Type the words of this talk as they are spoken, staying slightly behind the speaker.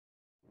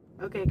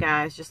Okay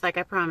guys, just like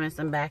I promised,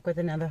 I'm back with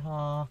another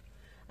haul.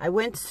 I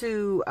went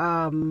to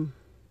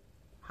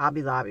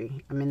Hobby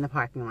Lobby. I'm in the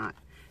parking lot.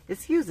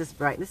 Excuse this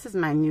bright. This is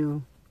my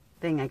new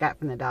thing I got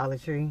from the Dollar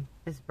Tree.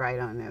 It's bright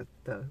on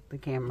the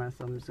camera,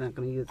 so I'm just not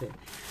going to use it.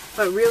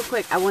 But real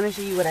quick, I want to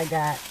show you what I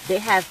got. They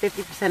have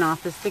 50%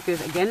 off the stickers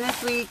again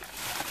this week,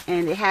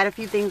 and they had a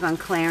few things on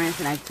clearance,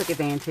 and I took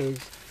advantage.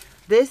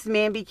 This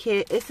Mamby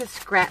kit, it's a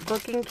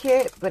scrapbooking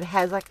kit, but it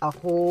has like a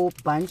whole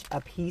bunch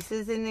of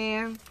pieces in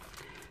there.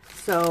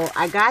 So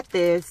I got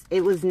this.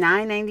 It was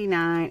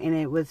 $9.99 and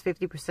it was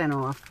 50%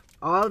 off.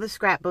 All the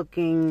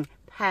scrapbooking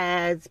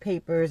pads,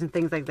 papers, and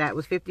things like that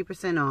was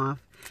 50%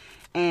 off.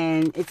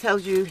 And it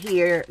tells you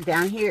here,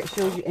 down here, it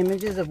shows you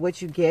images of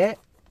what you get.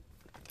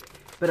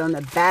 But on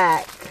the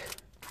back,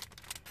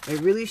 it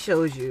really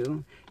shows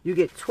you. You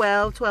get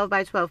 12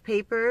 by 12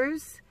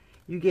 papers.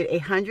 You get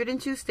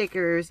 102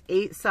 stickers,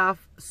 8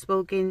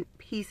 soft-spoken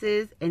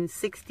pieces, and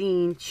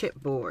 16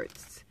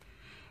 chipboards.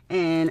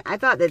 And I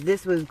thought that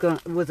this was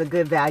a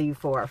good value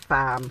for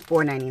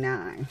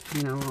 $4.99,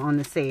 you know, on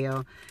the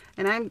sale.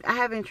 And I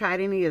haven't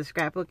tried any of the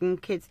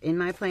scrapbooking kits in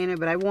my planner,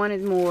 but I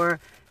wanted more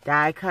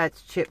die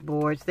cuts,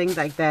 chipboards, things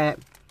like that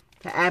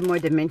to add more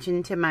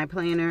dimension to my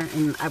planner.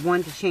 And I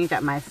wanted to change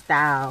up my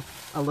style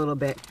a little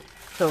bit.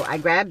 So I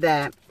grabbed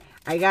that.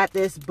 I got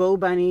this Bo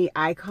Bunny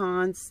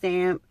icon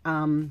stamp.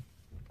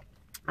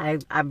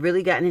 I've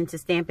really gotten into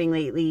stamping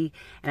lately,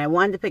 and I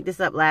wanted to pick this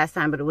up last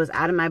time, but it was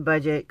out of my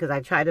budget because I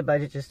tried to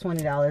budget just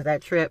 $20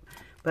 that trip.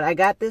 But I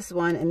got this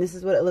one, and this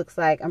is what it looks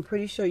like. I'm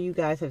pretty sure you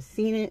guys have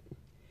seen it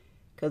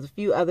because a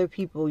few other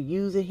people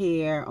use it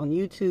here on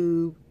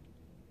YouTube.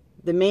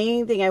 The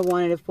main thing I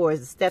wanted it for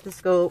is a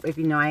stethoscope. If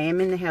you know, I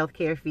am in the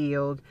healthcare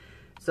field,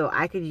 so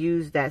I could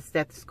use that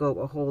stethoscope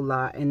a whole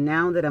lot. And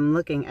now that I'm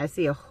looking, I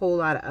see a whole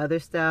lot of other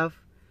stuff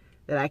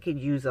that I could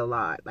use a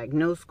lot, like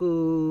no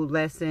school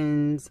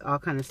lessons, all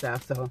kind of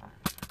stuff. So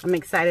I'm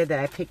excited that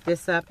I picked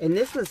this up. And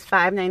this was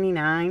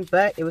 $5.99,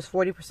 but it was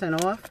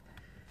 40% off.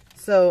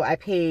 So I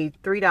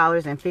paid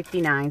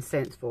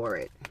 $3.59 for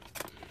it.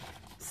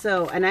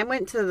 So, and I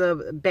went to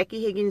the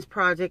Becky Higgins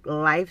Project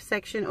Life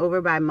section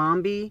over by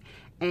Mamby,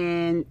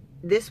 and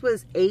this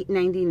was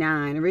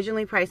 $8.99.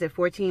 Originally priced at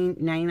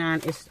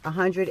 $14.99. It's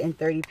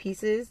 130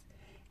 pieces.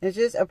 It's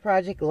just a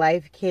Project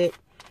Life kit.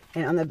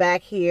 And on the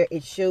back here,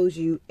 it shows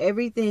you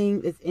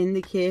everything that's in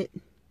the kit.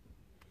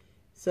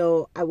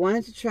 So I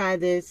wanted to try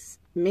this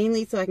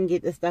mainly so I can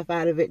get the stuff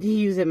out of it to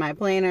use in my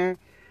planner.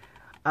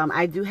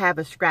 I do have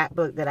a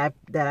scrapbook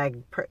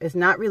it's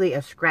not really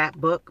a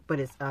scrapbook, but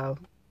it's a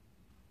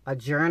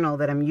journal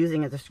that I'm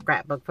using as a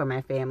scrapbook for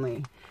my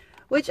family,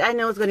 which I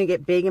know is going to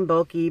get big and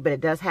bulky, but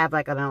it does have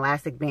like an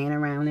elastic band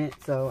around it.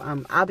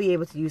 So I'll be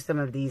able to use some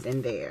of these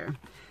in there.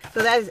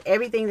 So that is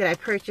everything that I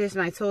purchased.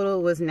 My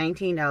total was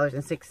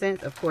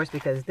 $19.06, of course,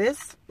 because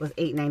this was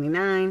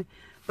 $8.99.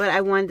 But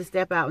I wanted to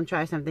step out and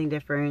try something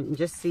different and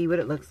just see what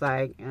it looks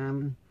like.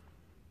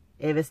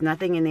 If it's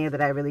nothing in there that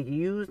I really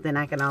use, then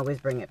I can always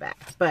bring it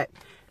back. But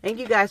thank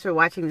you guys for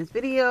watching this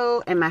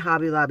video and my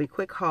Hobby Lobby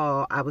quick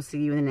haul. I will see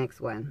you in the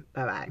next one.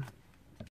 Bye-bye.